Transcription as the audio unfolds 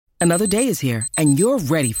Another day is here, and you're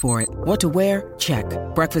ready for it. What to wear? Check.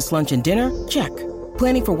 Breakfast, lunch, and dinner? Check.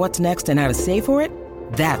 Planning for what's next and how to save for it?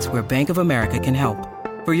 That's where Bank of America can help.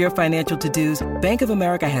 For your financial to-dos, Bank of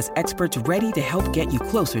America has experts ready to help get you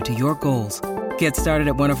closer to your goals. Get started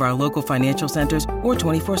at one of our local financial centers or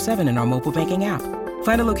 24/7 in our mobile banking app.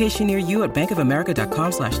 Find a location near you at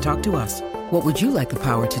bankofamerica.com/talktous. What would you like the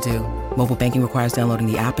power to do? Mobile banking requires downloading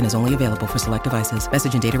the app and is only available for select devices.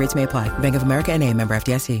 Message and data rates may apply. Bank of America N.A., member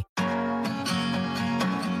FDIC.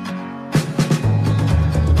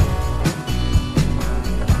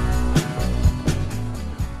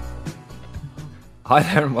 Hi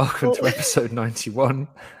there and welcome to episode 91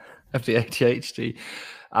 of the ADHD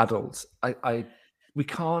Adults. We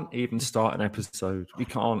can't even start an episode. We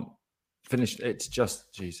can't finish. It's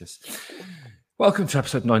just Jesus. Welcome to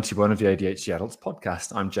episode 91 of the ADHD Adults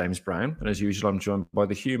podcast. I'm James Brown, and as usual, I'm joined by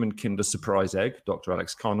the human Kinder Surprise Egg, Dr.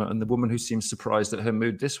 Alex Connor, and the woman who seems surprised that her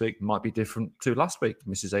mood this week might be different to last week,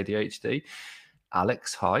 Mrs. ADHD.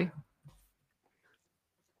 Alex, hi.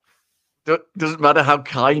 Doesn't matter how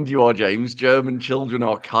kind you are, James. German children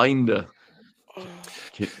are kinder.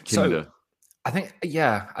 Kinder. So, I think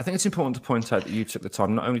it's important to point out that you took the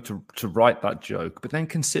time not only to write that joke, but then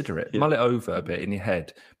consider it, mull it over a bit in your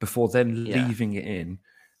head before then leaving it in.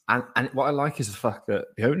 And what I like is the fact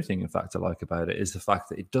that the only thing, in fact, I like about it is the fact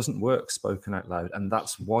that it doesn't work spoken out loud, and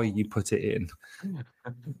that's why you put it in,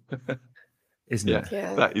 isn't it?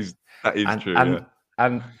 Yeah, that is true.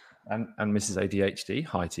 And Mrs. ADHD,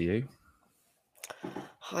 hi to you.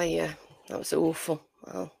 Hi, yeah, that was awful.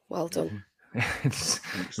 Well done. It's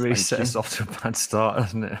really set us off to a bad start,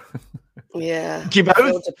 hasn't it? Yeah. You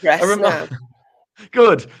both?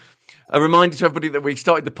 Good. A reminder to everybody that we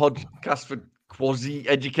started the podcast for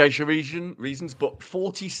quasi-educational reasons, but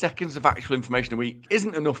 40 seconds of actual information a week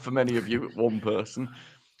isn't enough for many of you at one person.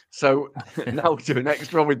 So now we're doing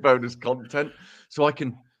extra one with bonus content, so I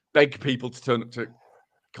can beg people to turn up to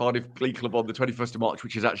Cardiff Glee Club on the 21st of March,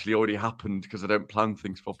 which has actually already happened because I don't plan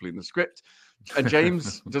things properly in the script. And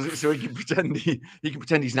James does it so he can pretend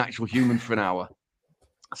he's an actual human for an hour.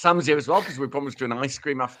 Sam's here as well because we promised to an ice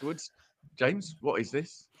cream afterwards. James, what is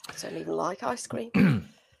this? I don't even like ice cream.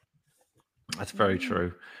 That's very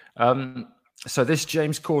true. So this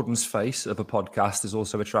James Corden's face of a podcast is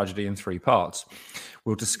also a tragedy in 3 parts.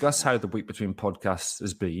 We'll discuss how the week between podcasts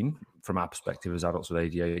has been from our perspective as adults with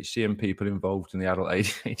ADHD and people involved in the adult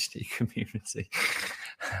ADHD community.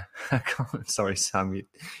 Sorry, Sam,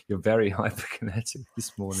 you're very hyperkinetic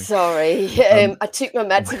this morning. Sorry, I took my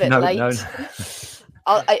meds a bit late. No.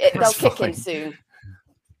 They'll kick in soon.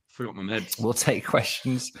 Forgot my meds. We'll take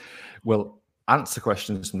questions. We'll answer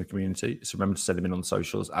questions from the community. So remember to send them in on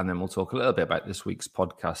socials, and then we'll talk a little bit about this week's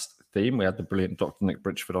podcast theme. We had the brilliant Dr. Nick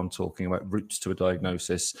Bridgeford on talking about routes to a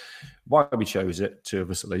diagnosis, why we chose it, 2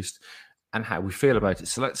 of us at least, and how we feel about it.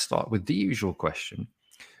 So let's start with the usual question,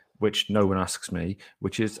 which no one asks me,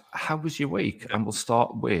 which is, how was your week? And we'll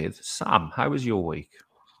start with Sam. How was your week?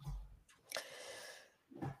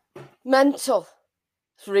 Mental.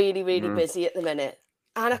 It's really, really busy at the minute.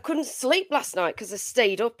 And I couldn't sleep last night because I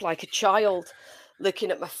stayed up like a child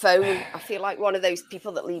looking at my phone. I feel like one of those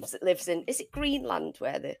people that lives in, is it Greenland,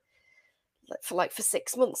 where for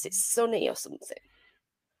 6 months it's sunny or something?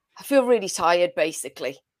 I feel really tired,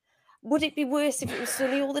 basically. Would it be worse if it was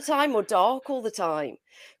sunny all the time or dark all the time?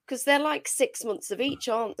 Because they're like 6 months of each,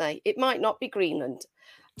 aren't they? It might not be Greenland.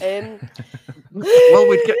 Well,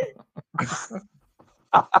 we'd get...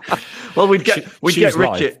 we'd get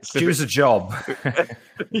rickets. Choose a job.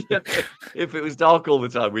 Yeah, if it was dark all the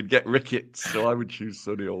time, we'd get rickets. So I would choose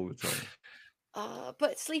sunny all the time.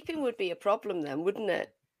 But sleeping would be a problem then, wouldn't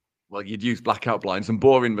it? Well, you'd use blackout blinds and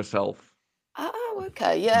boring myself. Oh,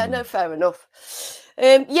 okay. Yeah, no, fair enough.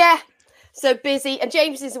 So busy. And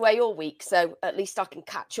James is away all week, so at least I can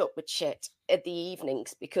catch up with shit in the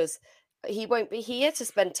evenings because he won't be here to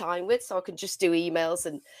spend time with, so I can just do emails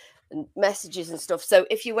and messages and stuff. So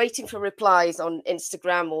if you're waiting for replies on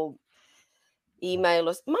Instagram or email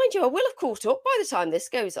us, mind you, I will have caught up by the time this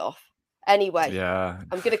goes off. Anyway, I'm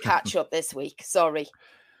going to catch up this week. Sorry.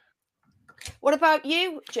 What about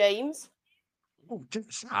you, James? Oh,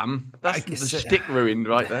 Sam, that's the stick ruined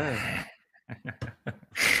right there.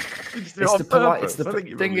 It's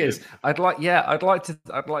the thing is, I'd like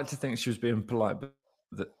to think she was being polite, but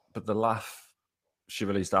the laugh she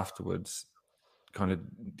released afterwards kind of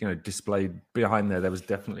displayed behind there was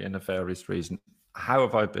definitely a nefarious reason. How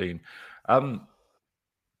have I been? I'm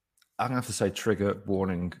gonna have to say trigger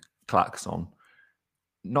warning klaxon.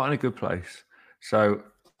 Not in a good place. So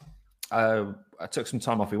I took some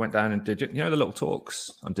time off. We went down and did the little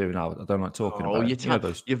talks I'm doing now. I don't like talking about.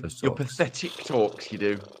 Your pathetic talks you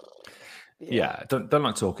do. Yeah, don't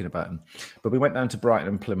like talking about them. But we went down to Brighton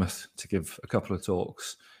and Plymouth to give a couple of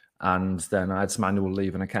talks. And then I had some annual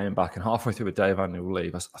leave and I came back, and halfway through a day of annual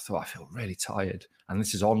leave, I thought, I feel really tired. And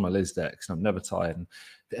this is on my Lizdex, and I'm never tired, and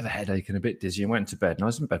a bit of a headache and a bit dizzy, and went to bed. And I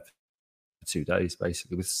was in bed for 2 days,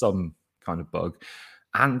 basically, with some kind of bug.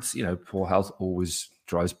 And, poor health always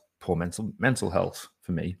drives poor mental health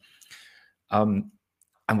for me. And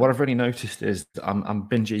what I've really noticed is that I'm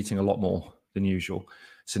binge eating a lot more than usual.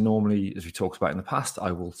 So normally, as we talked about in the past,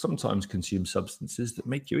 I will sometimes consume substances that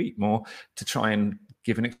make you eat more to try and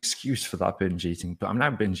give an excuse for that binge eating. But I'm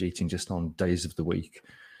now binge eating just on days of the week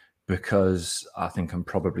because I think I'm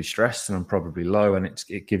probably stressed and I'm probably low, and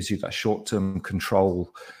it gives you that short-term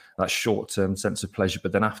control, that short-term sense of pleasure.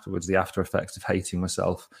 But then afterwards, the after effects of hating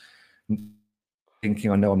myself,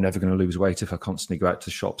 thinking I know I'm never going to lose weight if I constantly go out to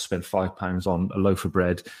the shop, spend £5 on a loaf of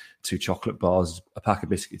bread, 2 chocolate bars, a pack of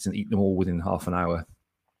biscuits, and eat them all within half an hour.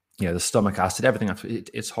 The stomach acid, everything,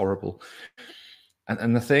 it's horrible.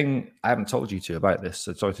 And the thing, I haven't told you two about this,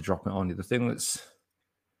 so sorry to drop it on you. The thing that's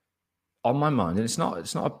on my mind, and it's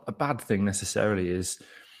not a bad thing necessarily, is,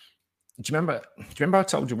 do you remember I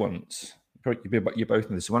told you once, you both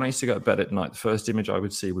know this, when I used to go to bed at night, the first image I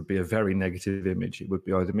would see would be a very negative image. It would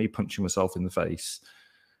be either me punching myself in the face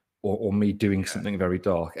or me doing something very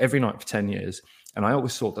dark every night for 10 years. And I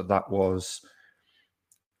always thought that was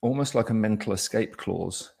almost like a mental escape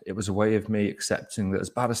clause. It was a way of me accepting that as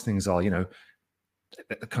bad as things are,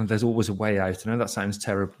 there's always a way out. I know that sounds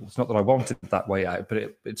terrible. It's not that I wanted that way out,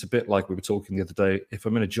 but it's a bit like we were talking the other day. If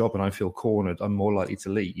I'm in a job and I feel cornered, I'm more likely to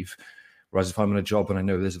leave. Whereas if I'm in a job and I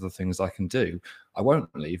know there's other things I can do, I won't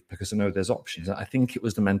leave because I know there's options. I think it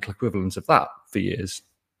was the mental equivalent of that for years.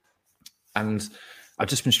 And I've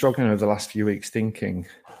just been struggling over the last few weeks thinking,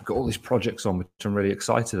 I've got all these projects on which I'm really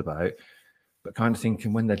excited about, but kind of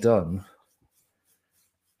thinking when they're done,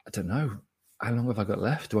 I don't know, how long have I got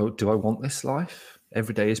left? Do I want this life?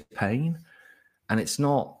 Every day is pain. And it's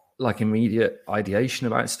not like immediate ideation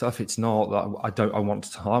about stuff. It's not that I want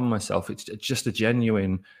to harm myself. It's just a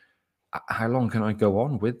genuine, how long can I go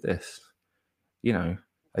on with this? Are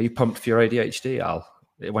you pumped for your ADHD, Al?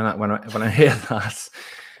 When I hear that,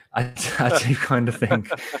 I do kind of think,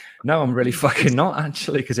 no, I'm really fucking not,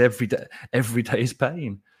 actually, because every day is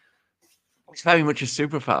pain. It's very much a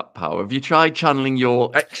superpower. Have you tried channeling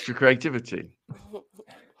your extra creativity?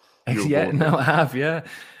 No, I have. Yeah,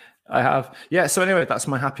 I have. Yeah. So anyway, that's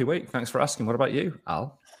my happy week. Thanks for asking. What about you,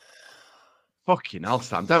 Al? Fucking hell,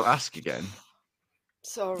 Sam! Don't ask again.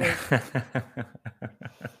 Sorry.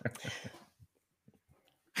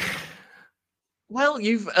 Well,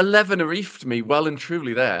 you've 11-reefed me well and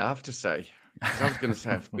truly there, I have to say. I was going to say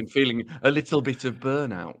I've been feeling a little bit of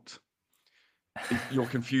burnout. You're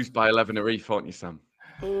confused by 11-reef, aren't you, Sam?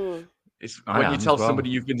 Mm. It's when you tell somebody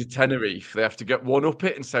you've been to Tenerife, they have to get one up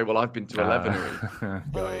it and say, well, I've been to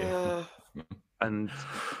 11-reef. And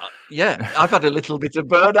yeah, I've had a little bit of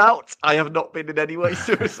burnout. I have not been in any way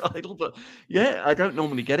suicidal, but yeah, I don't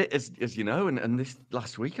normally get it, as you know. And this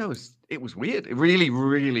last week, it was weird. It really,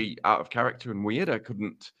 really out of character and weird. I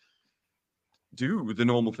couldn't do the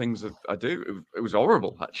normal things that I do. It was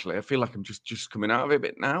horrible, actually. I feel like I'm just coming out of it a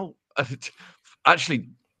bit now. Actually,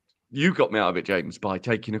 you got me out of it, James, by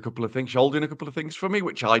shouldering a couple of things from me,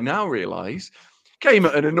 which I now realise came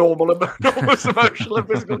at an enormous emotional and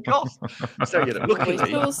physical cost. So,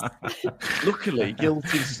 luckily, guilt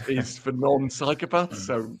is for non-psychopaths.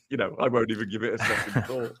 So, I won't even give it a second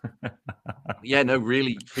thought. Yeah, no,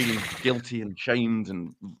 really feeling guilty and shamed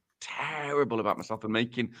and terrible about myself and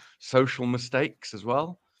making social mistakes as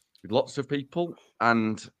well with lots of people,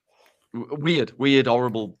 and weird,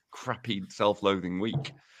 horrible, crappy, self-loathing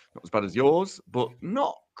week. Not as bad as yours, but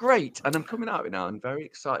not great. And I'm coming out of it now and very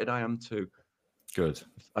excited I am too. Good.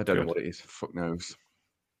 I don't know what it is. Fuck knows.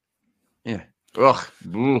 Yeah. Ugh.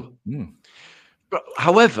 Mm. But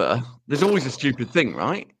however, there's always a stupid thing,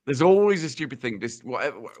 right? There's always a stupid thing. This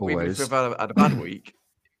whatever. Even if we've had a bad week,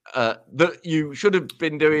 that you should have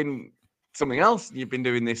been doing something else. You've been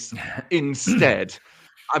doing this instead.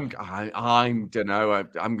 I don't know.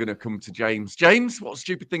 I'm going to come to James. James, what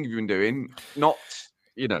stupid thing have you been doing? Not,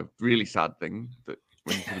 really sad thing that.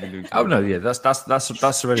 Oh no, yeah, that's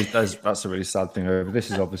a really sad thing. This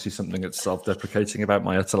is obviously something that's self-deprecating about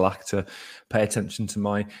my utter lack to pay attention to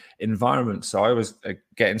my environment. So I was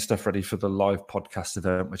getting stuff ready for the live podcast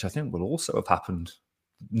event, which I think will also have happened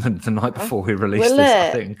the night before we released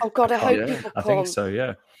this. I think. Oh God, I hope people come. I think so.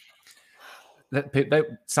 Yeah.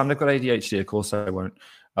 Sam, they've got ADHD. Of course, I won't.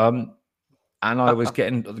 And I was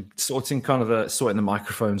sorting the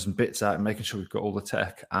microphones and bits out and making sure we've got all the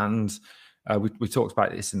tech. And we talked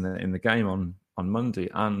about this in the game on Monday,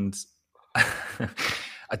 and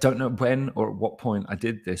I don't know when or at what point I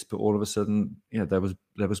did this, but all of a sudden, there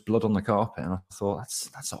was blood on the carpet, and I thought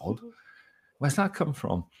that's odd. Where's that come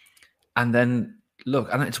from? And then look,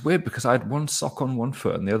 and it's weird because I had one sock on one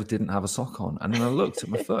foot and the other didn't have a sock on, and then I looked at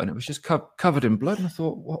my foot and it was just covered in blood, and I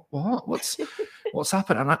thought, what's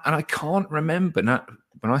happened? And I can't remember now.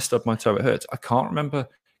 When I stubbed my toe, it hurts. I can't remember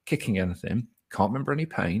kicking anything. Can't remember any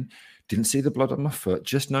pain. Didn't see the blood on my foot.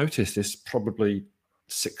 Just noticed this probably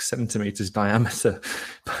 6 centimeters diameter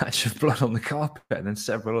patch of blood on the carpet, and then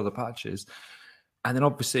several other patches. And then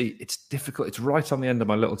obviously it's difficult. It's right on the end of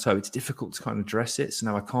my little toe. It's difficult to kind of dress it. So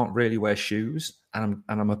now I can't really wear shoes, and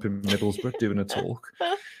I'm up in Middlesbrough doing a talk,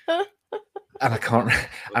 and I can't.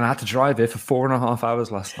 And I had to drive here for 4.5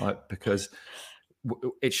 hours last night because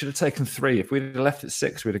it should have taken 3. If we'd have left at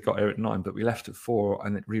 6, we'd have got here at 9. But we left at 4,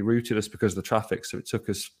 and it rerouted us because of the traffic. So it took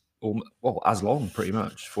us as long, pretty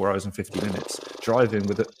much 4 hours and 50 minutes driving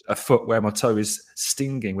with a foot where my toe is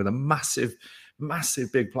stinging with a massive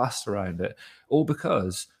big plaster around it, all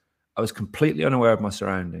because I was completely unaware of my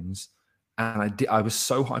surroundings, and I was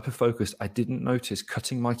so hyper focused I didn't notice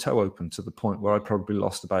cutting my toe open to the point where I probably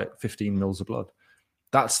lost about 15 mils of blood.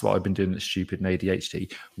 That's what I've been doing that's stupid in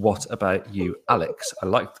ADHD. What about you, Alex? I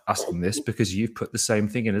like asking this because you've put the same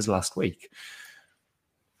thing in as last week.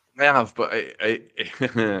 I have, but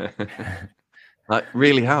I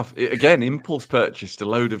really have. Again, impulse purchased a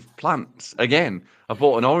load of plants. Again, I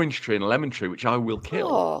bought an orange tree and a lemon tree, which I will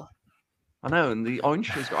kill. Oh. I know, and the orange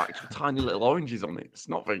tree's got actual tiny little oranges on it. It's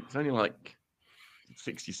not very, it's only like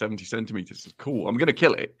 60, 70 centimeters. It's cool. I'm going to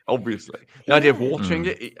kill it, obviously. The idea of watering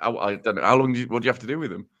it, I don't know. How long what do you have to do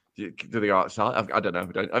with them? Do they go outside? I don't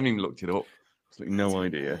know. I haven't even looked it up. Absolutely no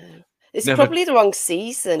idea. It's probably the wrong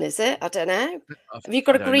season, is it? I don't know. Have you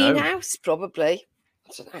got a greenhouse? Probably.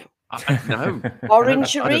 I don't know. No.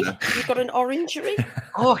 Orangery? Have you got an orangery?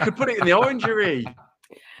 Oh, I could put it in the orangery.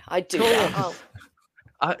 I do that.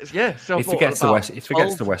 Yeah. So it forgets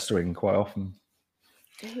the West Wing quite often.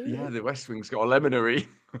 Yeah, the West Wing's got a lemonary.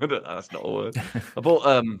 That's not a word. I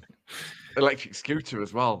bought electric scooter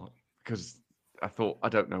as well because I thought, I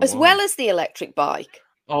don't know. As well as the electric bike.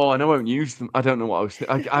 Oh, and I won't use them. I don't know what I was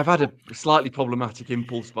thinking. I've had a slightly problematic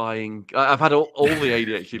impulse buying. I've had all the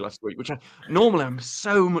ADHD last week, which normally I'm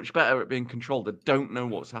so much better at being controlled. I don't know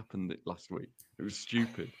what's happened last week. It was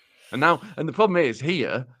stupid. And the problem is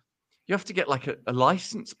here, you have to get like a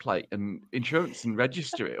license plate and insurance and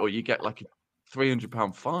register it, or you get like a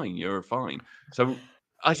 £300 fine, euro fine. So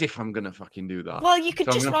as if I'm going to fucking do that. Well, you could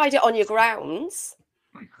just ride it on your grounds.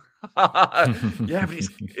 Yeah, but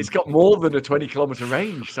it's got more than a 20-kilometer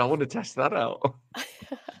range, so I want to test that out.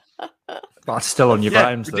 That's still on your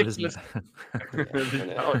grounds, though, isn't it?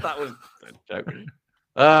 That was a joke.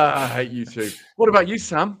 I hate you too. What about you,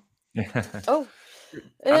 Sam? Oh,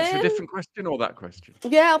 answer a different question or that question?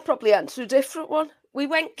 Yeah, I'll probably answer a different one. We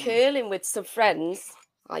went curling with some friends.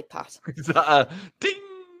 iPad. Is that a ding?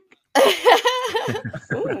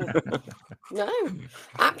 No,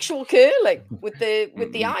 actual curling with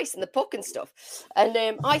the ice and the puck and stuff.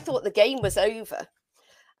 And I thought the game was over,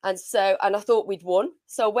 and I thought we'd won.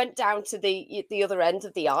 So I went down to the other end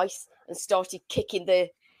of the ice and started kicking the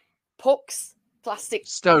pucks, plastic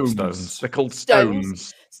stones. They're called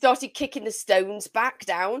stones. Started kicking the stones back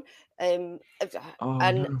down, and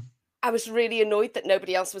I was really annoyed that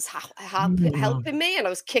nobody else was helping me, and I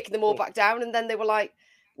was kicking them all back down, and then they were like,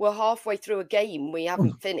 we're halfway through a game, we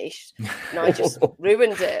haven't finished, and I just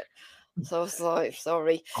ruined it. So I was like,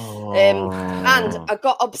 sorry. And I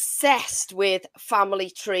got obsessed with family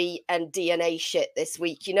tree and DNA shit this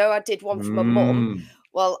week. I did one for my mum.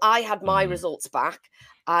 Well, I had my results back,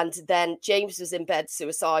 and then James was in bed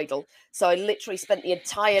suicidal. So I literally spent the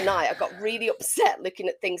entire night. I got really upset looking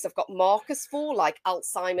at things I've got markers for, like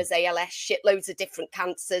Alzheimer's, ALS, shitloads of different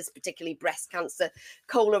cancers, particularly breast cancer,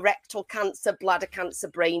 colorectal cancer, bladder cancer,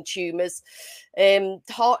 brain tumours,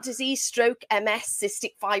 heart disease, stroke, MS,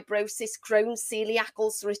 cystic fibrosis, Crohn's, celiac,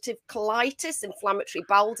 ulcerative colitis, inflammatory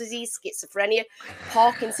bowel disease, schizophrenia,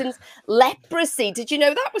 Parkinson's, leprosy. Did you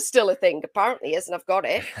know that was still a thing? Apparently is, and I've got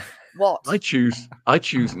it. What? I choose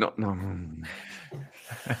not. No.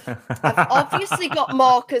 I've obviously got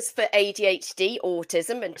markers for ADHD,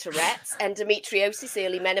 autism and Tourette's, endometriosis,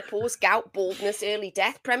 early menopause, gout, baldness, early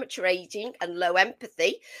death, premature aging and low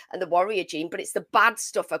empathy and the warrior gene. But it's the bad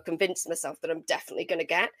stuff I've convinced myself that I'm definitely going to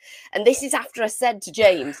get. And this is after I said to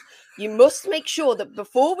James, you must make sure that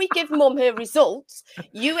before we give Mum her results,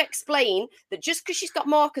 you explain that just because she's got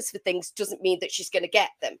markers for things doesn't mean that she's going to get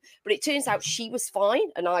them. But it turns out she was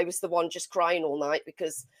fine, and I was the one just crying all night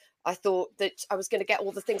because I thought that I was going to get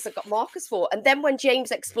all the things I got markers for. And then when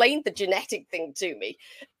James explained the genetic thing to me,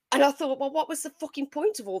 And I thought, well, what was the fucking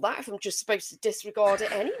point of all that if I'm just supposed to disregard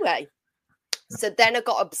it anyway? So then I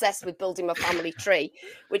got obsessed with building my family tree,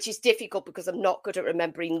 which is difficult because I'm not good at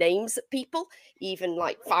remembering names of people, even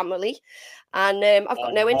like family. And I've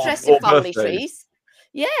got no interest in family trees.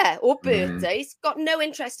 Yeah, or birthdays. Got no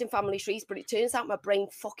interest in family trees, but it turns out my brain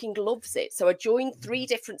fucking loves it. So I joined 3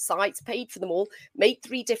 different sites, paid for them all, made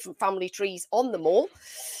 3 different family trees on them all.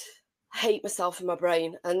 I hate myself in my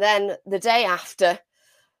brain. And then the day after,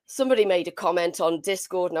 somebody made a comment on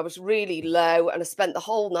Discord and I was really low and I spent the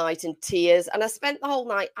whole night in tears. And I spent the whole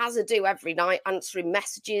night, as I do every night, answering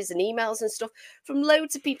messages and emails and stuff from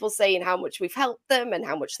loads of people saying how much we've helped them and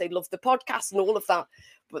how much they love the podcast and all of that.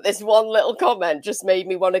 But this one little comment just made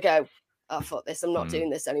me want to go, oh, fuck this, I'm not doing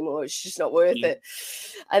this anymore. It's just not worth it.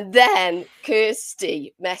 And then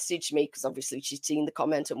Kirsty messaged me, because obviously she's seen the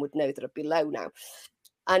comment and would know that I'd be low now.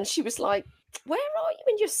 And she was like, where are you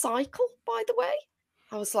in your cycle, by the way?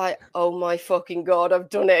 I was like, oh my fucking God, I've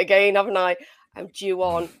done it again, haven't I? I'm due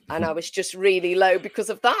on. And I was just really low because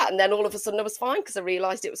of that. And then all of a sudden I was fine because I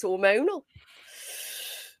realised it was hormonal.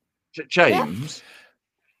 James?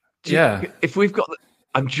 Yeah. If we've got...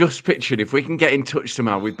 I'm just picturing if we can get in touch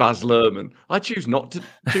somehow with Baz Luhrmann. I choose not to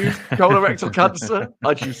choose colorectal cancer.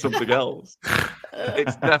 I choose something else.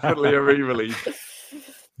 It's definitely a re-release.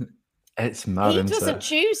 It's mad. He doesn't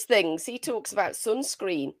choose things. He talks about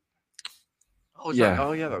sunscreen. Oh yeah.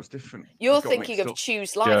 Oh yeah, that was different. You're thinking of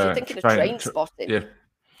Choose Life. You're thinking of Train Spotting.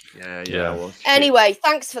 Yeah. Anyway,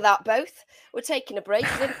 thanks for that, both. We're taking a break,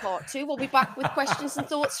 and in part 2, we'll be back with questions and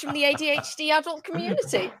thoughts from the ADHD adult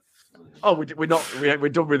community. Oh, we're not. We're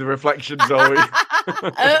done with the reflections, are we?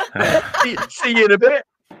 See you in a bit.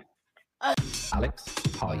 Alex,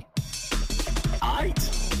 hi.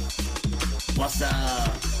 Aight. What's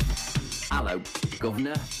up? Hello,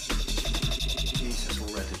 Governor. Jesus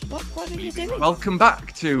already. What are you doing? Welcome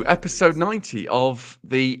back to episode 90 of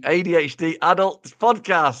the ADHD Adults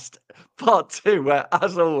Podcast, part 2, where,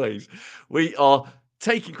 as always, we are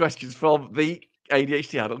taking questions from the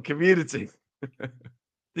ADHD adult community.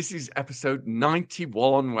 This is episode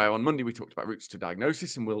 91, where on Monday we talked about routes to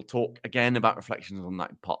diagnosis, and we'll talk again about reflections on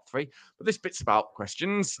that in part 3. But this bit's about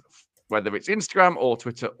questions, whether it's Instagram or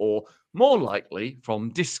Twitter, or more likely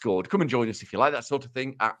from Discord. Come and join us if you like that sort of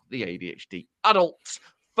thing at the ADHD Adults.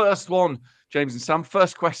 First one, James and Sam.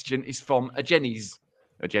 First question is from a Jenny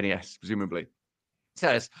S, presumably. It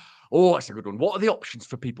says, oh, that's a good one. What are the options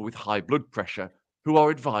for people with high blood pressure who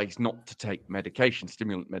are advised not to take medication,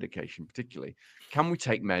 stimulant medication particularly? Can we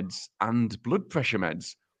take meds and blood pressure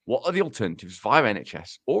meds? What are the alternatives via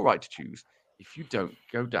NHS or right to choose if you don't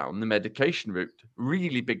go down the medication route?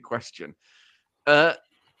 Really big question. I'll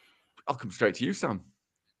come straight to you, Sam.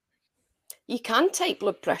 You can take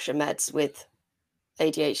blood pressure meds with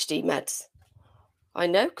ADHD meds. I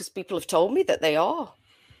know, because people have told me that they are.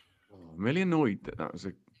 I'm really annoyed that was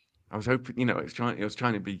I was hoping, it was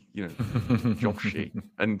trying to be, joshy,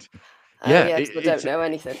 and people don't know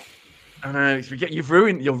anything. I know you're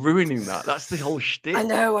ruining that. That's the whole shtick. I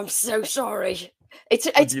know. I'm so sorry.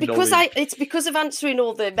 It's because of answering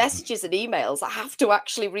all the messages and emails. I have to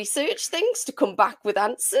actually research things to come back with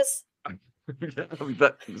answers.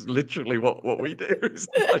 That's literally what we do.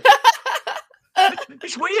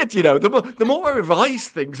 It's weird, the more I revise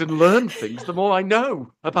things and learn things, the more I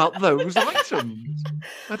know about those items.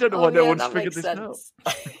 I don't know why no one's figured this out.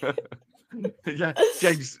 Yeah,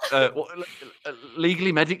 James,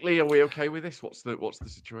 legally, medically, are we okay with this? What's the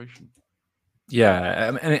situation?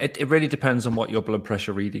 Yeah, and it really depends on what your blood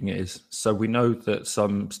pressure reading is. So we know that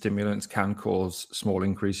some stimulants can cause small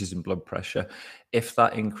increases in blood pressure. If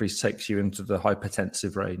that increase takes you into the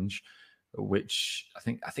hypertensive range, which I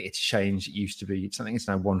think it's changed. It used to be something. It's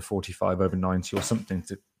now 145/90 or something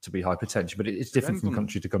to be hypertension, but it's different from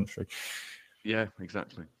country to country. Yeah,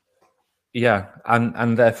 exactly. Yeah,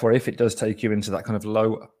 and therefore, if it does take you into that kind of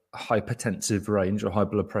low hypertensive range or high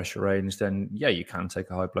blood pressure range, then yeah, you can take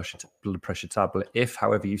a high blood pressure tablet. If,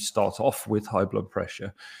 however, you start off with high blood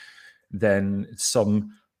pressure, then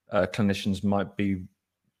some clinicians might be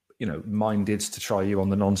minded to try you on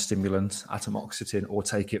the non-stimulant atomoxetine, or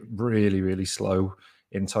take it really, really slow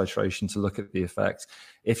in titration to look at the effect.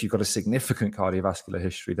 If you've got a significant cardiovascular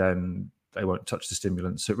history, then they won't touch the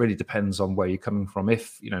stimulant. So it really depends on where you're coming from.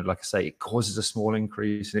 If, like I say, it causes a small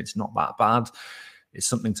increase and it's not that bad, it's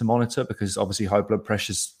something to monitor, because obviously high blood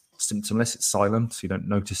pressure is symptomless. It's silent. So you don't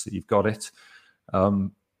notice that you've got it.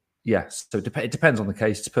 So it depends on the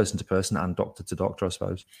case. It's person to person and doctor to doctor, I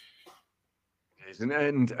suppose.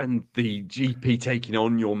 And the GP taking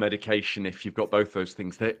on your medication, if you've got both those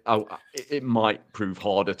things, it might prove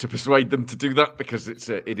harder to persuade them to do that, because it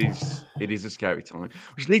is a scary time.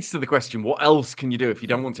 Which leads to the question: what else can you do if you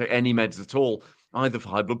don't want to take any meds at all, either for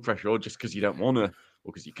high blood pressure or just because you don't want to, or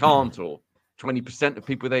because you can't, or 20% of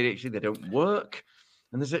people with ADHD, they don't work.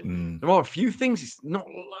 And there are a few things. It's not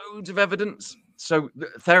loads of evidence. So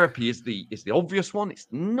therapy is the obvious one. It's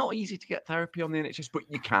not easy to get therapy on the NHS, but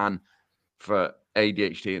you can for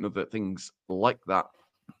ADHD and other things like that.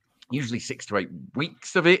 Usually 6 to 8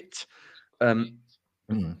 weeks of it.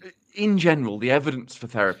 In general, the evidence for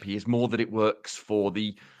therapy is more that it works for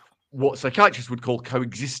what psychiatrists would call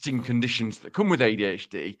coexisting conditions that come with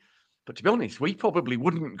ADHD. But to be honest, we probably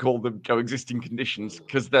wouldn't call them coexisting conditions,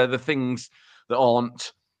 because they're the things that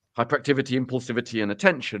aren't hyperactivity, impulsivity, and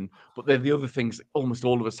attention, but they're the other things that almost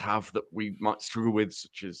all of us have that we might struggle with,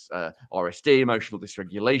 such as RSD, emotional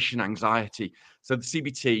dysregulation, anxiety. So the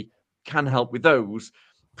CBT can help with those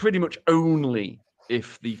pretty much only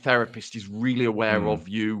if the therapist is really aware of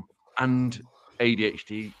you and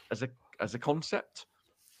ADHD as a concept.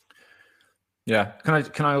 Yeah.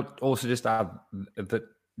 Can I also just add that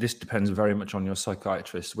this depends very much on your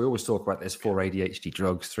psychiatrist. We always talk about there's 4 ADHD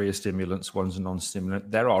drugs, 3 are stimulants, 1's a non-stimulant.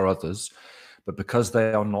 There are others, but because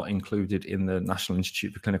they are not included in the National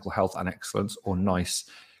Institute for Clinical Health and Excellence, or NICE,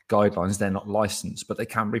 guidelines, they're not licensed, but they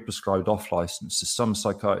can be prescribed off license. So some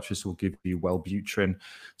psychiatrists will give you Wellbutrin,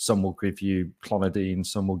 some will give you clonidine,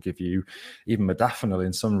 some will give you even modafinil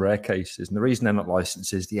in some rare cases. And the reason they're not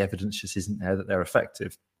licensed is the evidence just isn't there that they're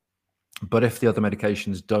effective. But if the other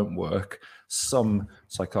medications don't work, some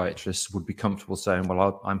psychiatrists would be comfortable saying,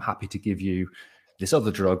 well, I'm happy to give you this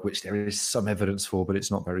other drug, which there is some evidence for, but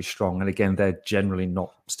it's not very strong. And again, they're generally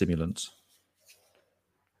not stimulants.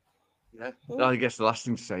 Yeah, I guess the last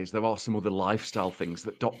thing to say is there are some other lifestyle things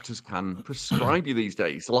that doctors can prescribe you these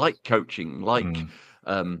days, like coaching, like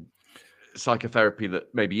psychotherapy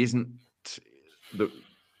that maybe isn't the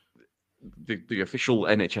official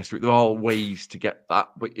NHS route. There are ways to get that,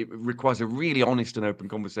 but it requires a really honest and open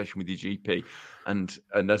conversation with your GP. And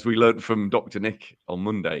as we learned from Dr. Nick on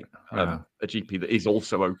Monday, a GP that is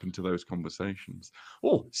also open to those conversations.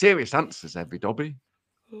 Oh, serious answers, every Dobby.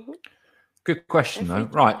 Good question, though.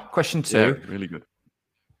 Right, question 2. Yeah, really good.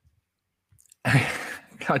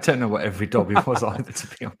 I don't know what every Dobby was either, to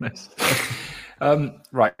be honest.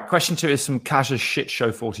 Right, question 2 is from Kaz's Shit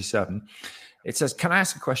Show 47. It says, can I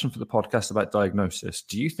ask a question for the podcast about diagnosis?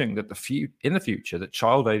 Do you think that in the future that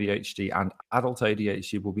child ADHD and adult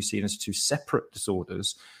ADHD will be seen as 2 separate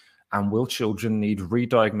disorders? And will children need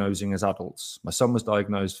re-diagnosing as adults? My son was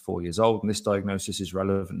diagnosed 4 years old, and this diagnosis is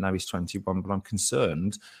relevant now he's 21, but I'm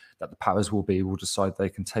concerned that the powers will decide they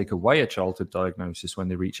can take away a childhood diagnosis when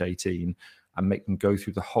they reach 18 and make them go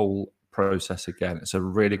through the whole process again. It's a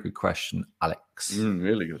really good question, Alex.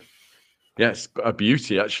 Really good. Yes, a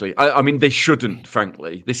beauty, actually. I mean, they shouldn't,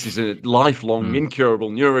 frankly. This is a lifelong, incurable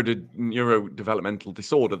neurodevelopmental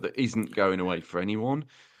disorder that isn't going away for anyone.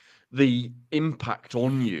 The impact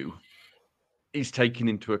on you is taken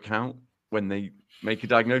into account when they make a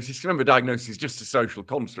diagnosis. Remember, diagnosis is just a social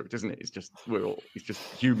construct, isn't it? It's just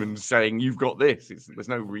humans saying you've got this. There's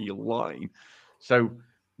no real line. So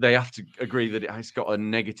they have to agree that it has got a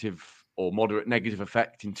negative or moderate negative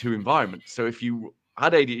effect in 2 environments. So if you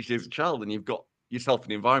had ADHD as a child and you've got yourself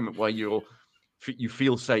in an environment where you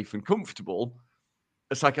feel safe and comfortable,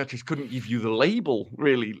 a psychiatrist couldn't give you the label,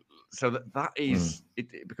 really. So that is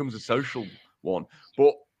it becomes a social one.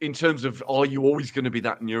 But in terms of, are you always going to be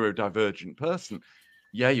that neurodivergent person?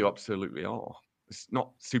 Yeah, you absolutely are. It's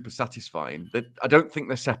not super satisfying. I don't think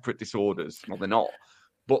they're separate disorders. Well, they're not.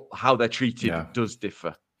 But how they're treated does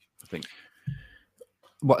differ, I think.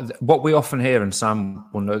 What we often hear, and Sam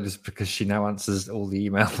will know this because she now answers all the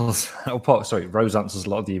emails. Rose answers a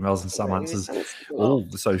lot of the emails, and Sam answers all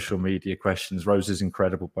the social media questions. Rose is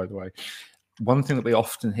incredible, by the way. One thing that we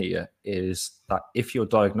often hear is that if you're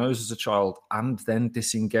diagnosed as a child and then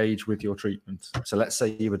disengage with your treatment, so let's say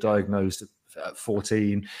you were diagnosed at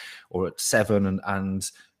 14 or at 7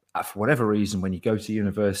 and for whatever reason, when you go to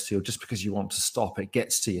university or just because you want to stop, it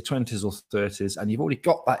gets to your 20s or 30s and you've already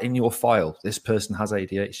got that in your file. This person has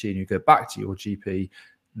ADHD, and you go back to your GP,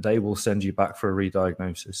 they will send you back for a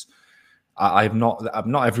re-diagnosis. I'm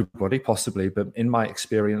not everybody, possibly, but in my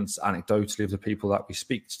experience, anecdotally, of the people that we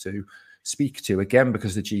speak to, again,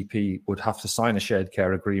 because the GP would have to sign a shared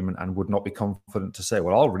care agreement and would not be confident to say,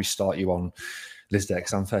 well, I'll restart you on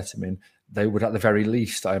lisdexamfetamine. They would, at the very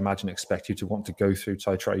least, I imagine, expect you to want to go through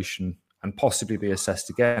titration and possibly be assessed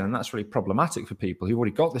again. And that's really problematic for people who've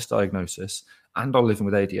already got this diagnosis and are living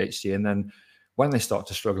with ADHD. And then when they start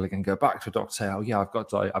to struggle again, go back to a doctor, say, oh yeah, I've got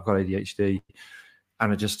ADHD,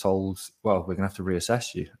 and are just told, well, we're going to have to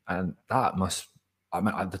reassess you. And that must,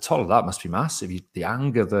 the toll of that must be massive. The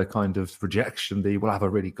anger, the kind of rejection, well, have I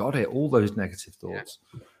really got it? All those negative thoughts.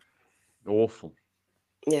 Yeah. Awful.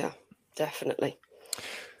 Yeah, definitely.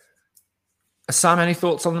 Sam, any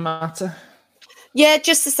thoughts on the matter? Yeah,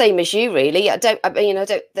 just the same as you, really.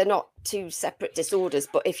 They're not two separate disorders,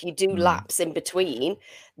 but if you do lapse in between,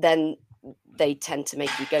 then they tend to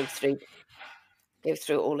make you go through it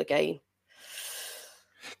all again.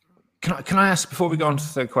 Can I ask before we go on to the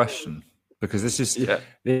third question, because this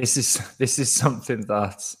is something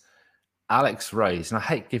that Alex raised, and I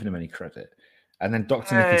hate giving him any credit. And then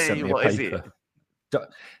Dr. Nick had sent me a paper.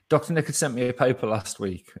 Dr. Nick had sent me a paper last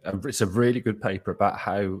week. It's a really good paper about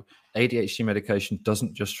how ADHD medication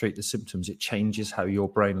doesn't just treat the symptoms, it changes how your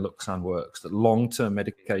brain looks and works. That long-term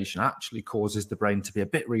medication actually causes the brain to be a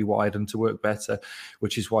bit rewired and to work better,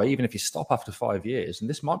 which is why even if you stop after 5 years, and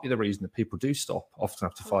this might be the reason that people do stop often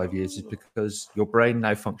after 5 years, is because your brain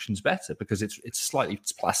now functions better, because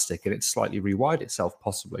it's plastic and it's slightly rewired itself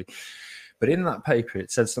possibly. But in that paper,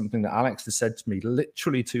 it said something that Alex has said to me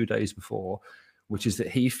literally 2 days before, which is that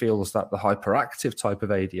he feels that the hyperactive type of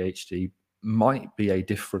ADHD might be a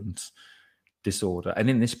different disorder. And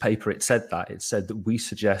in this paper, it said that we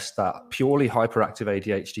suggest that purely hyperactive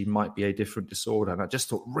ADHD might be a different disorder. And I just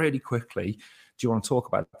thought really quickly, do you want to talk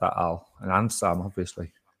about that, Al? And Sam,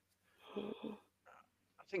 obviously. I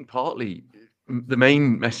think partly the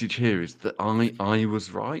main message here is that I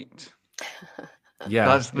was right. Yeah.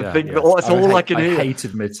 That's the thing. Yeah. That's all I can hear. I hate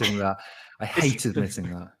admitting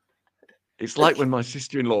that. It's like when my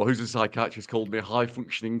sister-in-law, who's a psychiatrist, called me a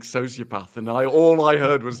high-functioning sociopath, and all I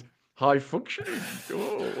heard was high-functioning.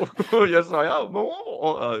 Oh, yes, I am.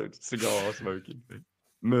 Cigar smoking,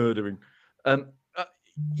 murdering.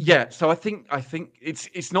 Yeah. So I think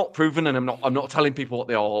it's not proven, and I'm not telling people what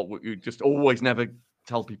they are. You just always never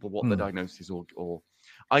tell people what the diagnosis is, or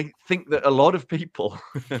I think that a lot of people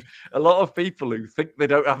who think they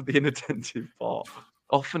don't have the inattentive part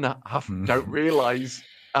often don't realise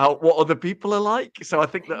what other people are like. So I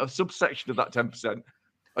think that a subsection of that 10%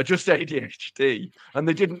 are just ADHD, and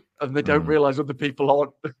they don't realise other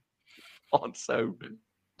people aren't so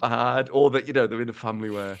bad, or that they're in a family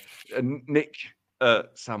where. And Nick,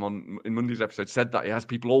 Sam in Monday's episode said that he has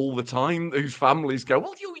people all the time whose families go,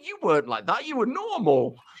 well, you weren't like that, you were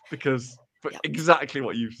normal, because exactly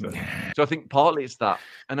what you said. So I think partly it's that,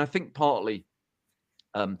 and I think partly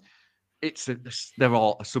there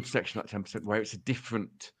are a subsection at 10% where it's a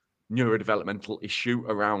different neurodevelopmental issue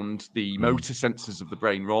around the motor sensors of the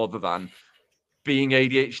brain rather than being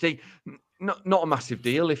ADHD. Not a massive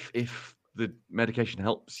deal. If the medication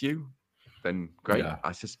helps you, then great. Yeah.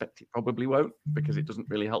 I suspect it probably won't, because it doesn't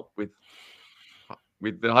really help with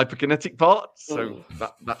the hyperkinetic part. So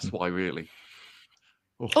that's why, really.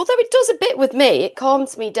 Oh. Although it does a bit with me, it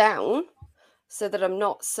calms me down, so that I'm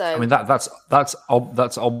not so. I mean, that's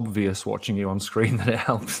obvious watching you on screen that it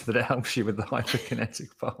helps you with the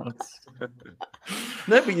hyperkinetic parts.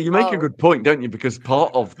 No, but you make a good point, don't you? Because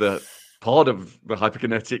part of the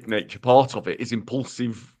hyperkinetic nature, part of it is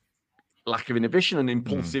impulsive lack of inhibition and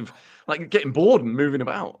impulsive, like getting bored and moving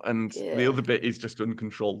about, and the other bit is just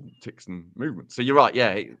uncontrolled tics and movements. So you're right.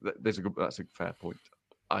 Yeah, that's a fair point.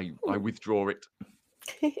 I withdraw it.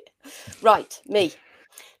 Right, me.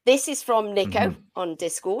 This is from Nico on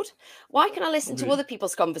Discord. Why can I listen to other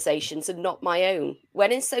people's conversations and not my own?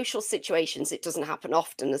 When in social situations, it doesn't happen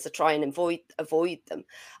often as I try and avoid them.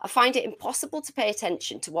 I find it impossible to pay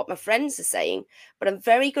attention to what my friends are saying, but I'm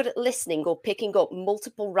very good at listening or picking up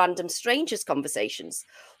multiple random strangers' conversations.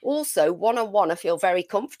 Also, one-on-one, I feel very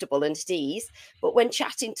comfortable and at ease, but when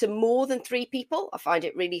chatting to more than 3 people, I find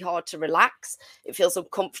it really hard to relax. It feels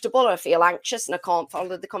uncomfortable, I feel anxious, and I can't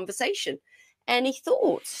follow the conversation. Any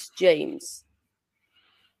thoughts, James?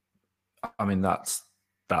 I mean, that's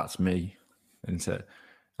me, isn't it?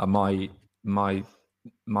 And my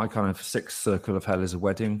kind of 6th circle of hell is a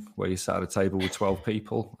wedding where you sat at a table with 12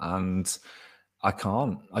 people, and I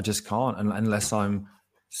just can't, and unless I'm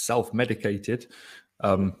self-medicated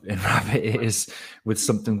in rabbit ears with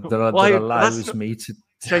something that allows me to.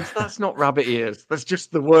 James, that's not rabbit ears. That's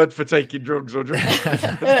just the word for taking drugs or drinking.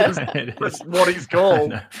 That's what it's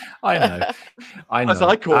called. I know. As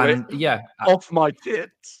I call it. Yeah. Off my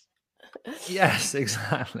tits. Yes,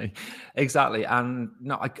 exactly. And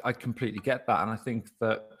no, I completely get that. And I think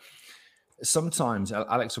that sometimes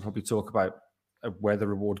Alex will probably talk about where the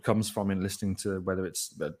reward comes from in listening to whether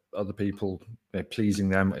it's other people, pleasing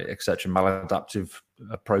them, etc., maladaptive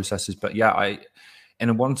processes. But yeah, In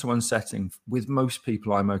a one-to-one setting, with most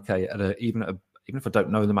people, I'm okay even if I don't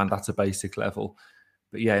know them and at a basic level.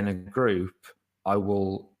 But yeah, in a group, I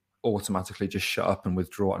will automatically just shut up and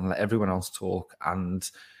withdraw and let everyone else talk and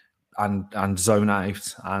zone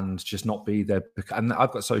out and just not be there. And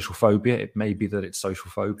I've got social phobia. It may be that it's social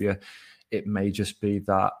phobia. It may just be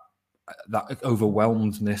that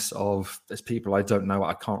overwhelmedness of there's people I don't know,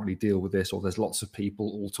 I can't really deal with this, or there's lots of people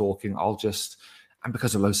all talking. And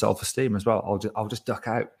because of low self-esteem as well, I'll just duck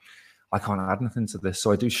out. I can't add anything to this.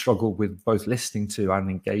 So I do struggle with both listening to and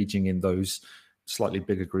engaging in those slightly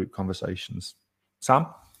bigger group conversations. Sam?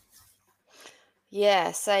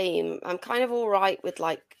 Yeah, same. I'm kind of all right with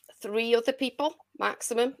like 3 other people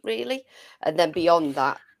maximum, really. And then beyond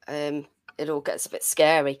that, it all gets a bit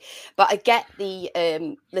scary. But I get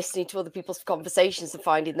the listening to other people's conversations and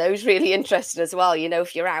finding those really interesting as well. You know,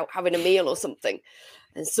 if you're out having a meal or something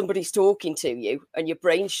and somebody's talking to you and your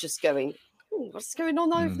brain's just going, what's going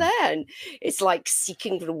on over there? And it's like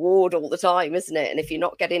seeking reward all the time, isn't it? And if you're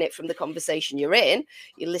not getting it from the conversation you're in,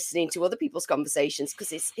 you're listening to other people's conversations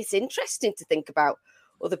because it's interesting to think about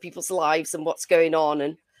other people's lives and what's going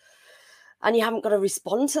on. And you haven't got to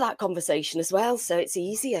respond to that conversation as well. So it's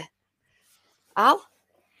easier. Al?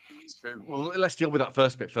 Well, let's deal with that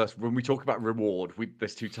first bit first. When we talk about reward,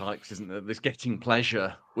 there's 2 types, isn't there? There's getting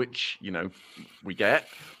pleasure, which, you know, we get,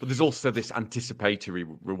 but there's also this anticipatory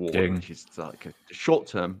reward, which is like a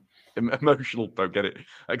short-term emotional, don't get it,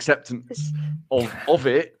 acceptance of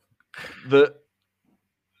it, that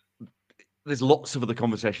there's lots of other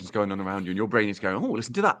conversations going on around you and your brain is going, oh,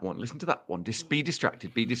 listen to that one, just be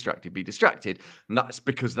distracted. And that's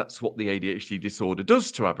because that's what the ADHD disorder does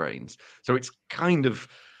to our brains. So it's kind of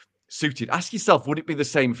suited. Ask yourself, would it be the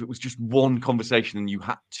same if it was just one conversation and you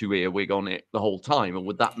had to earwig on it the whole time? Or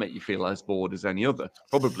would that make you feel as bored as any other?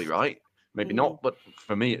 Probably, right? Maybe not, but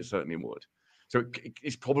for me, it certainly would. So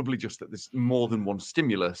it's probably just that there's more than one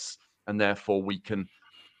stimulus and therefore we can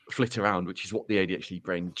flit around, which is what the ADHD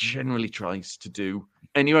brain generally tries to do.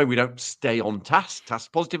 Anyway, we don't stay on task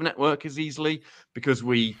positive network as easily because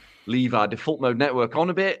we leave our default mode network on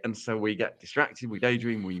a bit, and so we get distracted, we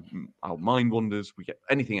daydream, our mind wanders, we get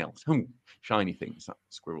anything else. Shiny things, that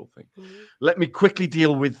squirrel thing. Let me quickly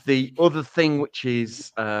deal with the other thing, which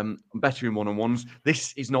is better in one-on-ones.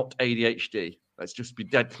 This is not ADHD. Let's just be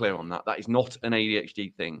dead clear on that. That is not an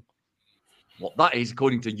ADHD thing. What that is,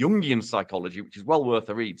 according to Jungian psychology, which is well worth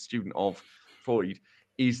a read, student of Freud,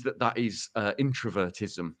 is that is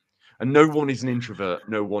introvertism. And no one is an introvert,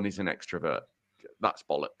 no one is an extrovert. That's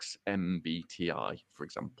bollocks. MBTI, for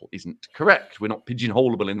example, isn't correct. We're not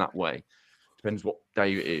pigeonholable in that way. Depends what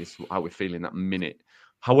day it is, how we're feeling that minute.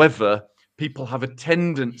 However, people have a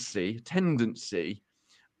tendency,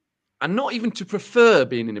 and not even to prefer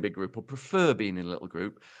being in a big group or prefer being in a little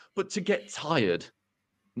group, but to get tired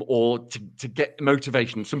or to get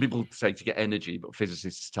motivation. Some people say to get energy, but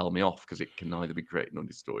physicists tell me off because it can neither be created nor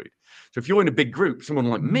destroyed. So if you're in a big group, someone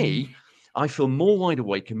like me, I feel more wide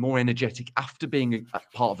awake and more energetic after being a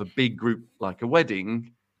part of a big group like a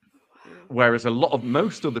wedding, whereas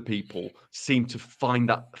most other people seem to find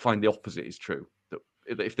the opposite is true.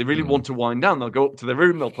 That if they really want to wind down, they'll go up to their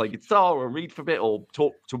room, they'll play guitar or read for a bit or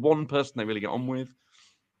talk to one person they really get on with,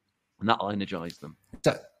 and that'll energize them.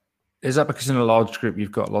 Is that because in a large group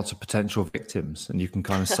you've got lots of potential victims and you can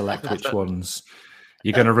kind of select which ones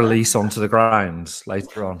you're going to release onto the grounds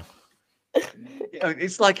later on?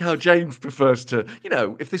 It's like how James prefers to,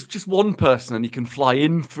 if there's just one person and you can fly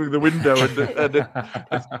in through the window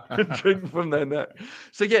and drink from their neck.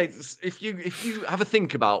 So yeah, if you have a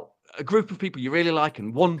think about a group of people you really like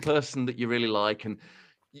and one person that you really like, and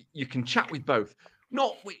you can chat with both.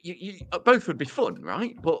 Both would be fun,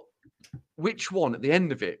 right? But which one at the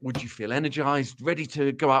end of it would you feel energized, ready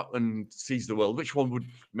to go out and seize the world? Which one would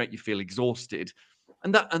make you feel exhausted?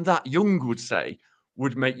 And that Jung would say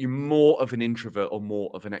would make you more of an introvert or more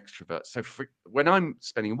of an extrovert. So when I'm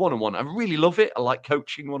spending one-on-one, I really love it. I like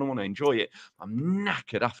coaching one-on-one. I enjoy it. I'm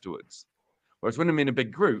knackered afterwards. Whereas when I'm in a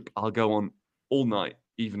big group, I'll go on all night,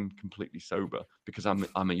 even completely sober, because I'm a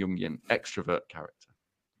Jungian extrovert character.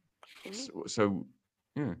 So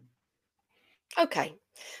yeah. Okay,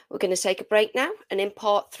 we're going to take a break now, and in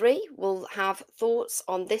part 3 we'll have thoughts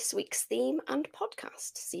on this week's theme and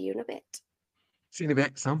podcast. See you in a bit. See you in a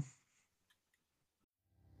bit, Sam.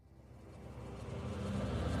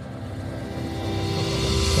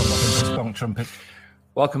 Trumpet.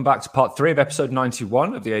 Welcome back to part 3 of episode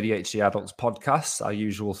 91 of the ADHD Adults podcast, our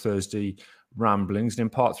usual Thursday ramblings. And in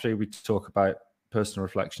part 3, we talk about personal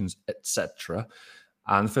reflections, etc.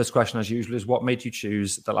 And the first question, as usual, is what made you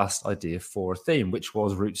choose the last idea for a theme, which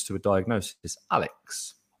was routes to a diagnosis?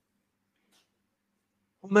 Alex.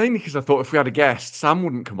 Well, mainly because I thought if we had a guest, Sam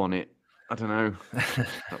wouldn't come on it. I don't know.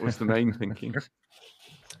 That was the main thinking.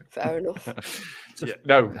 Fair enough. Yeah,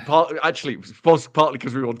 no, actually, it was partly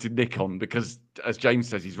because we wanted Nick on because, as James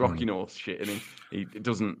says, he's rocking horse shit, and he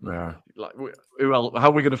doesn't like. Who else? How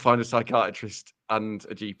are we going to find a psychiatrist and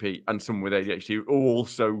a GP and someone with ADHD who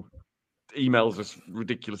also emails us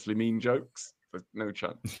ridiculously mean jokes? There's no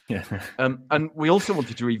chance. Yeah. And we also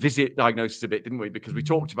wanted to revisit diagnosis a bit, didn't we? Because we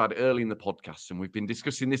talked about it early in the podcast, and we've been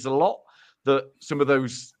discussing this a lot. That some of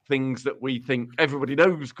those things that we think everybody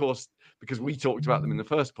knows, of course, because we talked about them in the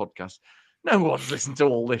first podcast. No one's listened to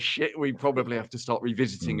all this shit. We probably have to start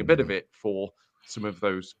revisiting a bit of it for some of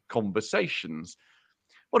those conversations.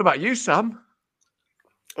 What about you, Sam?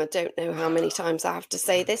 I don't know how many times I have to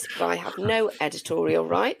say this, but I have no editorial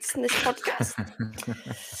rights in this podcast.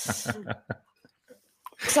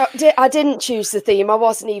 So I didn't choose the theme. I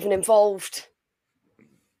wasn't even involved.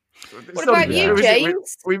 What about you,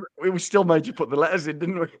 James? We still made you put the letters in,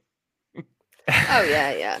 didn't we? Oh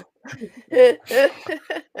yeah.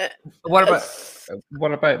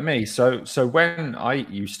 What about me? So when I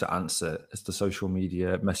used to answer the social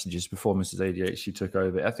media messages before Mrs. ADHD took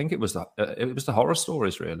over, I think it was the horror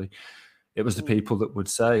stories. Really, it was the people that would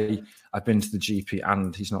say, "I've been to the GP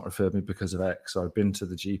and he's not referred me because of X," or "I've been to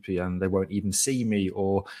the GP and they won't even see me,"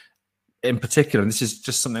 or in particular, and this is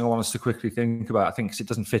just something I want us to quickly think about. I think 'cause it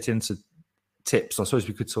doesn't fit into tips, I suppose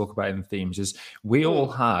we could talk about in themes, is we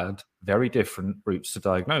all had very different routes to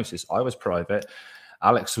diagnosis. I was private.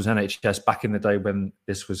 Alex was NHS back in the day when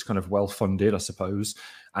this was kind of well-funded, I suppose.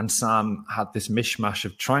 And Sam had this mishmash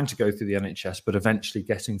of trying to go through the NHS, but eventually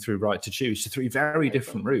getting through Right to Choose. So 3 very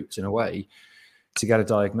different routes in a way to get a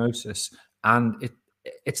diagnosis. And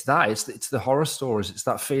it's the horror stories. It's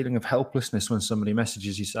that feeling of helplessness when somebody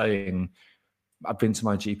messages you saying, "I've been to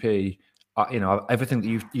my GP. Everything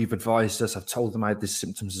that you've advised us, I've told them I had these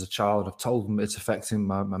symptoms as a child. I've told them it's affecting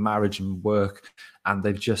my marriage and work, and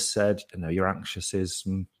they've just said, you're anxious is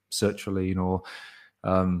sertraline,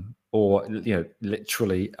 or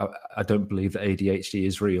literally, I don't believe that ADHD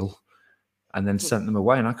is real," and then sent them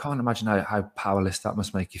away. And I can't imagine how powerless that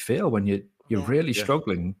must make you feel when you're really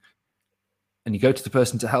struggling, and you go to the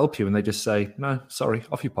person to help you, and they just say, "No, sorry,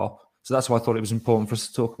 off you pop." So that's why I thought it was important for us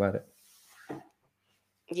to talk about it.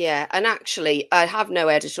 Yeah, and actually, I have no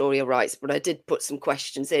editorial rights, but I did put some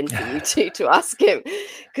questions in for you to ask him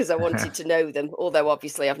because I wanted to know them. Although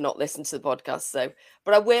obviously I've not listened to the podcast,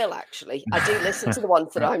 but I will actually. I do listen to the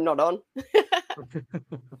ones that I'm not on.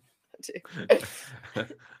 I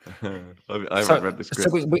haven't read the script.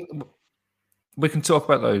 So we can talk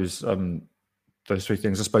about those 3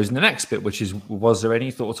 things, I suppose, in the next bit, which is, was there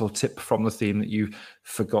any thought or tip from the theme that you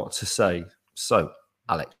forgot to say? So,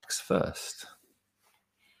 Alex first.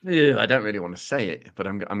 Yeah, I don't really want to say it, but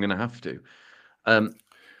I'm going to have to.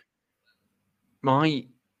 My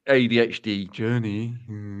ADHD journey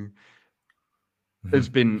has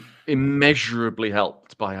been immeasurably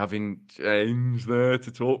helped by having James there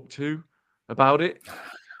to talk to about it.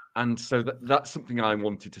 And so that's something I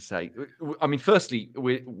wanted to say. I mean, firstly,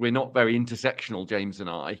 we're not very intersectional, James and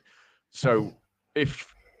I. So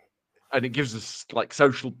and it gives us like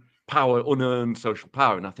social power, unearned social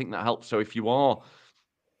power. And I think that helps. So if you are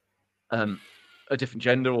a different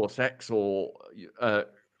gender or sex or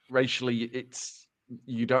racially,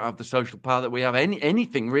 you don't have the social power that we have.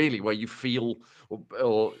 Anything really where you feel,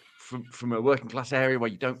 or from a working class area where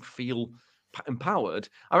you don't feel empowered,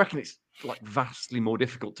 I reckon it's like vastly more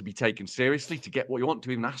difficult to be taken seriously, to get what you want,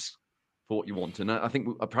 to even ask for what you want. And I think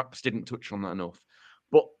I perhaps didn't touch on that enough.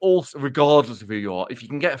 But also, regardless of who you are, if you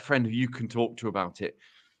can get a friend who you can talk to about it,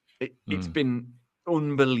 it's been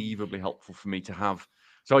unbelievably helpful for me to have.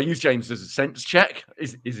 So I use James as a sense check.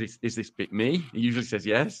 Is this bit me? He usually says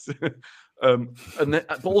yes.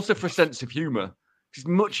 But also for a sense of humour. It's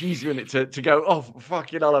much easier in it to go, "Oh,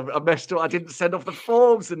 fucking hell, I messed up. I didn't send off the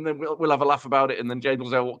forms," and then we'll have a laugh about it. And then James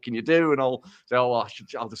will say, "What can you do?" And I'll say, "Oh,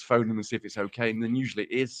 I'll just phone him and see if it's okay." And then usually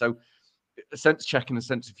it is. So a sense check and a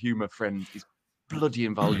sense of humour, friend, is bloody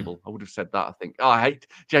invaluable. I would have said that, I think. Oh, I hate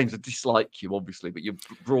James. I dislike you, obviously, but you're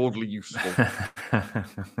broadly useful.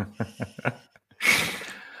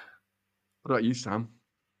 What about you, Sam?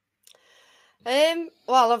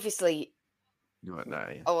 Well, obviously, You weren't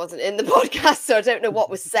there. Yeah. I wasn't in the podcast, so I don't know what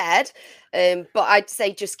was said. But I'd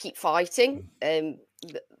say just keep fighting.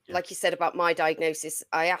 Like you said about my diagnosis,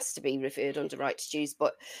 I asked to be referred under Right to Choose,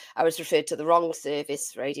 but I was referred to the wrong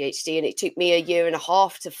service for ADHD, and it took me 1.5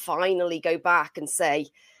 years to finally go back and say,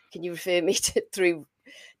 "Can you refer me to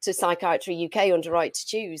Psychiatry UK under Right to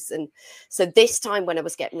Choose?" And so this time when I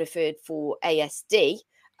was getting referred for ASD,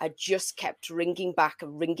 I just kept ringing back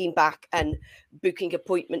and booking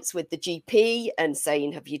appointments with the GP and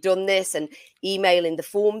saying, have you done this? And emailing the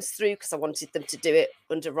forms through because I wanted them to do it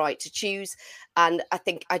under right to choose. And I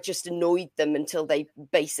think I just annoyed them until they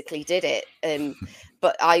basically did it.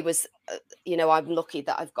 But I was, I'm lucky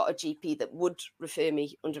that I've got a GP that would refer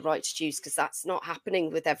me under right to choose, because that's not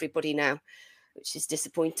happening with everybody now, which is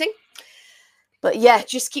disappointing. But yeah,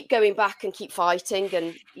 just keep going back and keep fighting.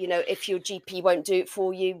 And, if your GP won't do it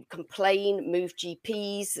for you, complain, move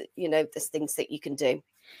GPs, there's things that you can do.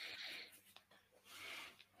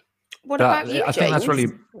 What about you, James? I think that's really,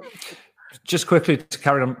 just quickly to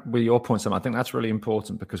carry on with your points, I think that's really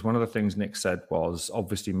important, because one of the things Nick said was,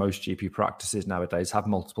 obviously most GP practices nowadays have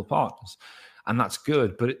multiple partners. And that's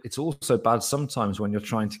good, but it's also bad sometimes when you're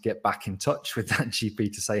trying to get back in touch with that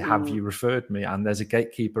GP to say, have you referred me? And there's a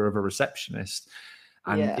gatekeeper of a receptionist.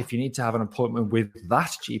 And if you need to have an appointment with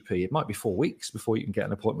that GP, it might be 4 weeks before you can get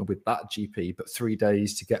an appointment with that GP, but 3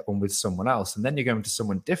 days to get one with someone else. And then you're going to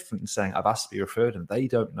someone different and saying, I've asked to be referred, and they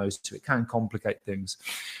don't know. So it can complicate things.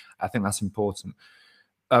 I think that's important.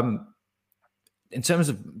 In terms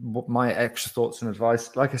of my extra thoughts and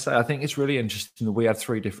advice, like I say, I think it's really interesting that we had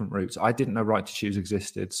 3 different routes. I didn't know Right to Choose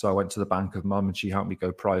existed, so I went to the bank of mum and she helped me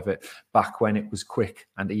go private back when it was quick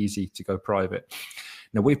and easy to go private.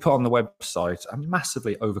 Now, we put on the website a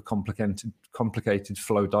massively complicated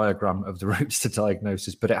flow diagram of the routes to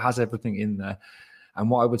diagnosis, but it has everything in there. And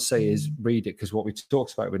what I would say is read it, because what we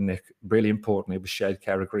talked about with Nick, really importantly, was shared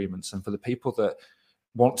care agreements. And for the people that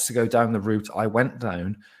want to go down the route I went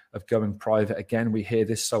down of going private, again, we hear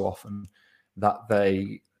this so often, that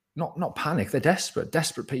they not panic, they're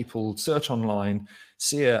desperate people search online,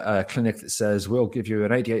 see a clinic that says, we'll give you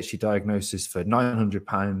an ADHD diagnosis for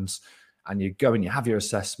 £900, and you go and you have your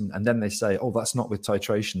assessment, and then they say, oh, that's not with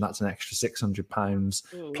titration, that's an extra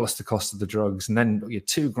 £600 plus the cost of the drugs, and then you're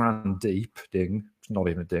 £2,000 deep, ding, not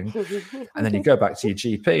even a ding, and then you go back to your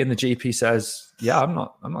GP, and the GP says, yeah, I'm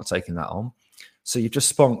not taking that on. So you've just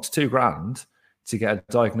spunked £2,000 to get a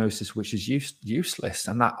diagnosis which is useless.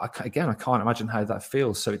 And that, again, I can't imagine how that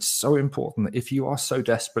feels. So it's so important that if you are so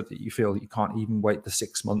desperate that you feel that you can't even wait the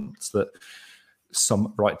 6 months that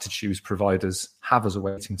some Right to Choose providers have as a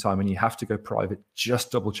waiting time, and you have to go private,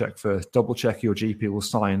 just double check first. Double check your GP will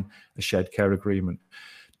sign a shared care agreement.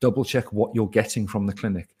 Double check what you're getting from the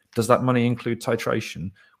clinic. Does that money include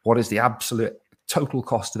titration? What is the absolute total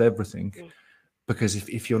cost of everything? Because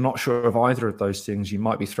if you're not sure of either of those things, you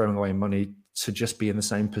might be throwing away money to just be in the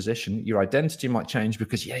same position. Your identity might change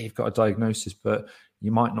because, you've got a diagnosis, but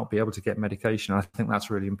you might not be able to get medication. I think that's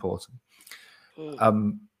really important.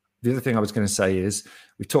 The other thing I was going to say is,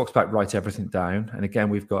 we've talked about write everything down. And again,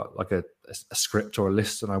 we've got like a script or a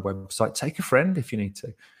list on our website. Take a friend if you need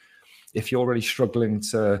to. If you're really struggling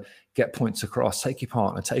to get points across, take your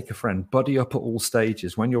partner, take a friend, buddy up at all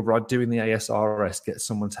stages. When you're doing the ASRS, get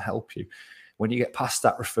someone to help you. When you get past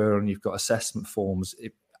that referral and you've got assessment forms,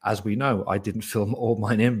 as we know, I didn't fill all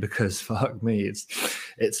mine in because, fuck me,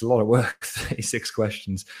 it's a lot of work, 36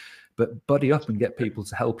 questions. But buddy up and get people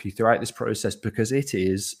to help you throughout this process, because it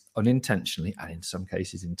is unintentionally, and in some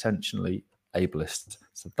cases intentionally, ableist.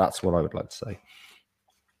 So that's what I would like to say.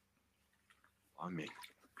 I mean.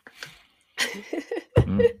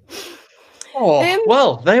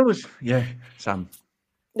 Well, there was, Sam.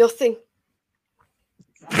 Nothing.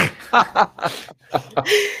 Come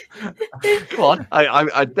on,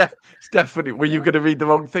 I definitely. Were you going to read the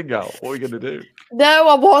wrong thing out? What were you going to do? No,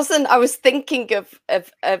 I wasn't. I was thinking of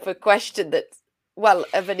a question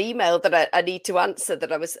of an email that I need to answer,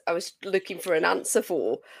 that I was looking for an answer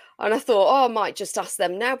for, and I thought, I might just ask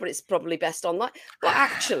them now, but it's probably best online. But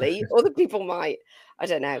actually, other people might. I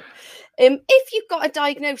don't know. If you've got a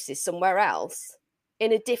diagnosis somewhere else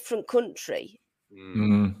in a different country.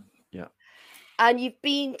 And you've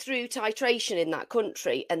been through titration in that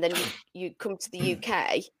country, and then you come to the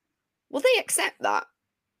UK, will they accept that?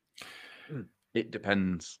 It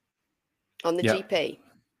depends. On the GP?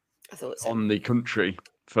 I thought so. On the country,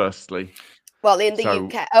 firstly. Well, in the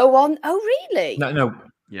UK. Oh, really? No.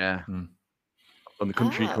 Yeah. On the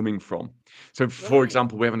country you're coming from. So, for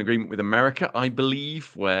example, we have an agreement with America, I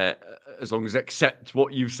believe, where as long as they accept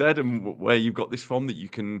what you've said and where you've got this from, that you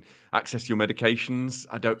can access your medications.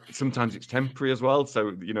 Sometimes it's temporary as well.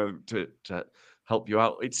 So, to help you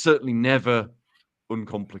out. It's certainly never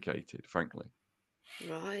uncomplicated, frankly.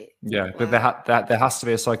 Right. Yeah, but there has to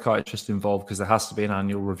be a psychiatrist involved, because there has to be an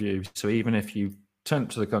annual review. So even if you turn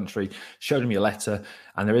to the country, show them your letter,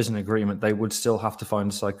 and there is an agreement, they would still have to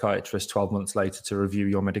find a psychiatrist 12 months later to review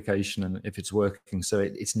your medication and if it's working. So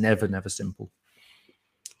it's never simple.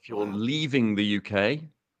 If you're leaving the UK,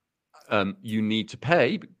 you need to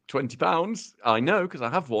pay £20. I know because I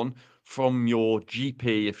have one from your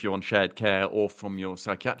GP if you're on shared care, or from your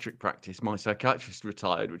psychiatric practice. My psychiatrist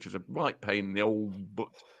retired, which was a right pain in the old butt.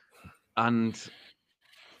 And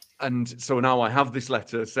so now I have this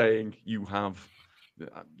letter saying you have,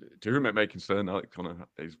 to whom it may concern, Alex Connor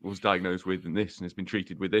was diagnosed with this and has been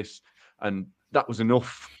treated with this. And that was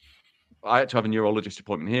enough. I had to have a neurologist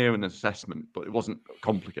appointment here and an assessment, but it wasn't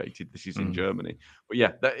complicated. This is in Germany. But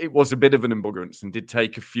yeah, it was a bit of an embuggerance and did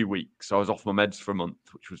take a few weeks. I was off my meds for a month,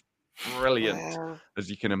 which was brilliant, as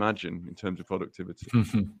you can imagine, in terms of productivity.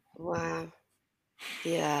 Wow.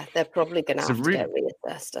 Yeah, they're probably going to have to get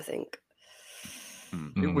reassessed, I think.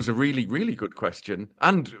 It was a really, really good question.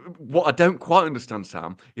 And what I don't quite understand,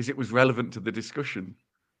 Sam, is it was relevant to the discussion.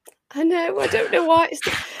 I know. I don't know why.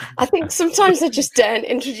 I think sometimes I just daren't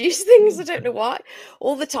introduce things. I don't know why.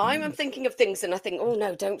 All the time I'm thinking of things and I think, oh,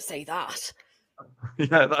 no, don't say that.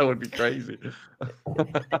 Yeah, that would be crazy.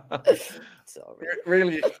 Sorry.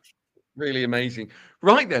 Really, really amazing.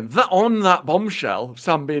 Right then, on that bombshell,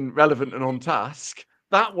 Sam being relevant and on task,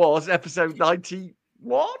 that was episode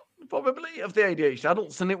 91, probably, of the ADHD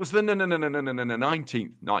Adults. And it was the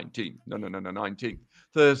 19th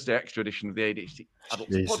Thursday extra edition of the ADHD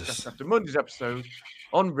Adults podcast after Monday's episode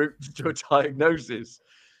en route to a diagnosis.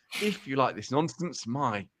 If you like this nonsense,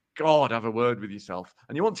 my God, have a word with yourself.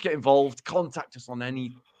 And you want to get involved, contact us on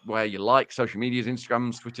anywhere you like. Social medias,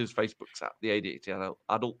 Instagrams, Twitters, Facebooks at the ADHD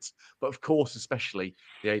Adults. But of course, especially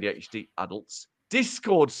the ADHD Adults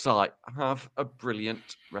Discord site. Have a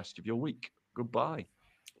brilliant rest of your week. Goodbye.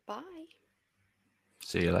 Bye.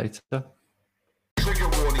 See you later. Trigger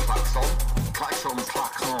warning klaxon. Klaxon,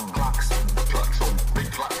 klaxon, klaxon, klaxon,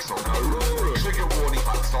 big klaxon. Trigger warning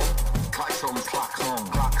klaxon. Klaxon, klaxon,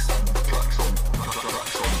 klaxon.